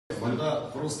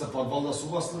Bunda просто подвалда су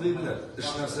басты deydiler, iş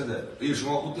нәрседе.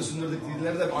 Шуңа утты сүндірдік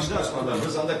deydiler de, iş başladı.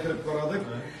 Biz anda kirip karadık,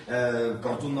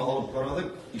 kartonunu alıp karadık,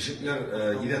 ишеклер,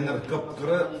 иdenler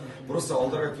кып-кыры, просто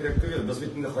алдарға керек түгел, біз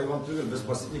бетінде хайван түгел, біз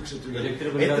басетник кіші түгел.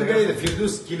 Әйтіргейді,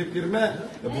 Фирдус келіп берме,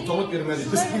 бұталып бермеді,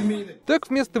 біз келмейді. Так,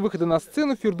 вместо выхода на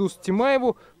сцену Фирдусу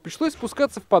Тямаеву пришлось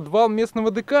спускаться в подвал местного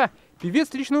ДК.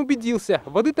 Певец лично убедился,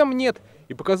 воды там нет,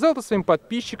 и показал это своим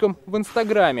подписчикам в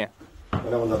Инстаграме.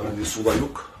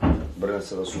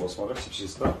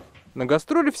 На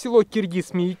гастроли в село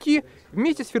Киргиз-Мияки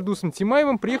вместе с Фирдусом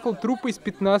Тямаевым приехал труппа из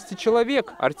 15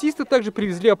 человек. Артисты также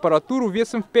привезли аппаратуру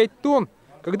весом в 5 тонн.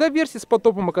 Когда версия с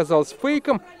потопом оказалась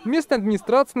фейком, местная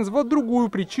администрация назвала другую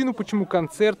причину, почему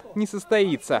концерт не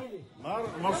состоится.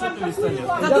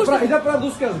 Это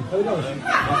правду сказано.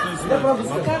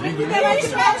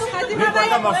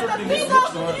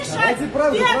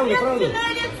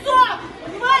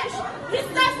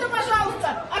 Представься,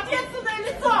 пожалуйста, ответственное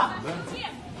лицо!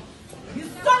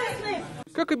 Бессовестный!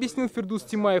 Как объяснил Фирдус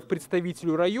Тямаев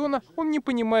представителю района, он не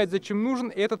понимает, зачем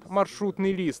нужен этот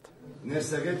маршрутный лист.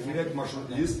 Нәрсәгә кирәк маршрут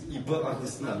лист ИП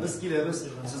артистына. Без киләбез,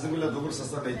 сезнең белән добыр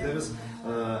состав әйтәбез,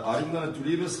 аренданы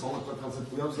түләйбез, халыкка концерт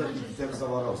куябыз да китәбез дә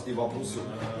барабыз. И вопрос юк.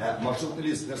 Маршрутный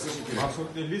лист нәрсә өчен кирәк?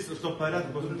 Маршрутный лист, чтобы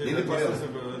порядок был. Нинди порядок?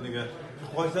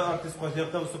 Кайсы артист кайсы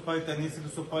якта выступает, нинди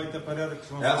выступает, порядок.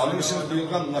 Аның өчен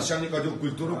куелган начальник отдел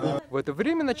культуры. В это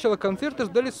время начало концерта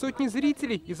ждали сотни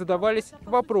зрителей и задавались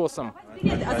вопросом.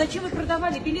 А зачем вы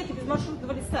продавали билеты без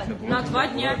маршрутного листа? На 2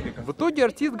 дня. В итоге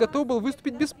артист готов был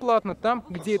выступить бесплатно там,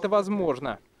 где это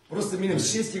возможно. Просто минимум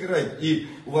честь играет и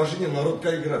уважение народ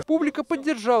играет. Публика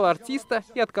поддержала артиста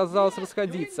и отказалась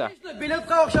расходиться.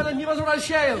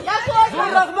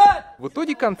 В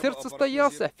итоге концерт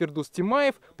состоялся. Фирдус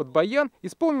Тямаев под баян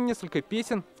исполнил несколько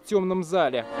песен в темном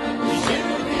зале.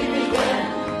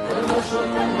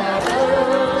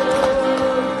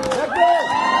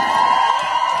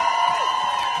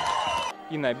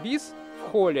 И на бис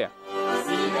в холле.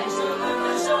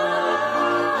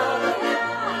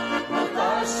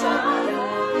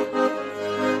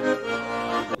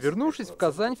 Вернувшись в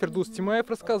Казань, Фирдус Тямаев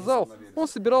рассказал, он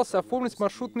собирался оформить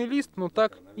маршрутный лист, но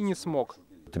так и не смог.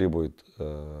 Требует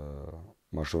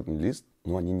маршрутный лист,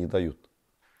 но они не дают.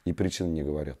 И причины не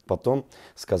говорят. Потом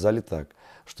сказали так,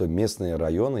 что местные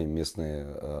районы, местные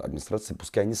администрации,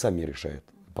 пускай они сами решают.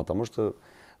 Потому что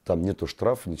там нету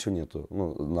штрафов, ничего нету,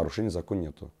 нарушений закона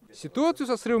нету. Ситуацию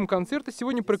со срывом концерта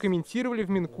сегодня прокомментировали в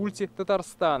Минкульте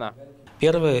Татарстана.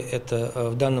 Первое,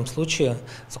 это в данном случае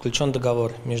заключен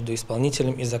договор между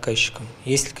исполнителем и заказчиком.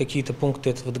 Если какие-то пункты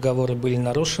этого договора были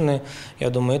нарушены, я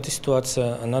думаю, эта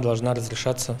ситуация она должна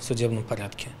разрешаться в судебном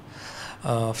порядке.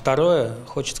 Второе,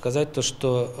 хочу сказать то,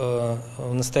 что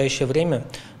в настоящее время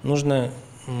нужно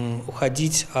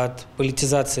уходить от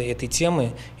политизации этой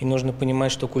темы, и нужно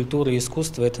понимать, что культура и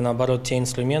искусство – это, наоборот, те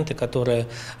инструменты, которые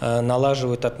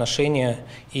налаживают отношения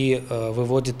и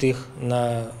выводят их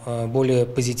на более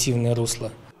позитивное русло.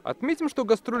 Отметим, что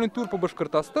гастрольный тур по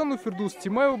Башкортостану Фирдуса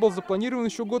Тямаева был запланирован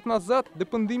еще год назад, до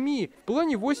пандемии. В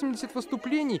плане 80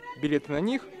 выступлений, билеты на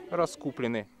них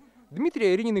раскуплены. Дмитрий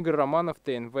Айринин, Игорь Романов,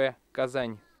 ТНВ,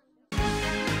 Казань.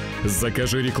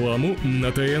 Закажи рекламу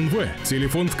на ТНВ.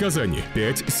 Телефон в Казани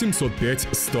 5 705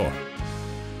 100.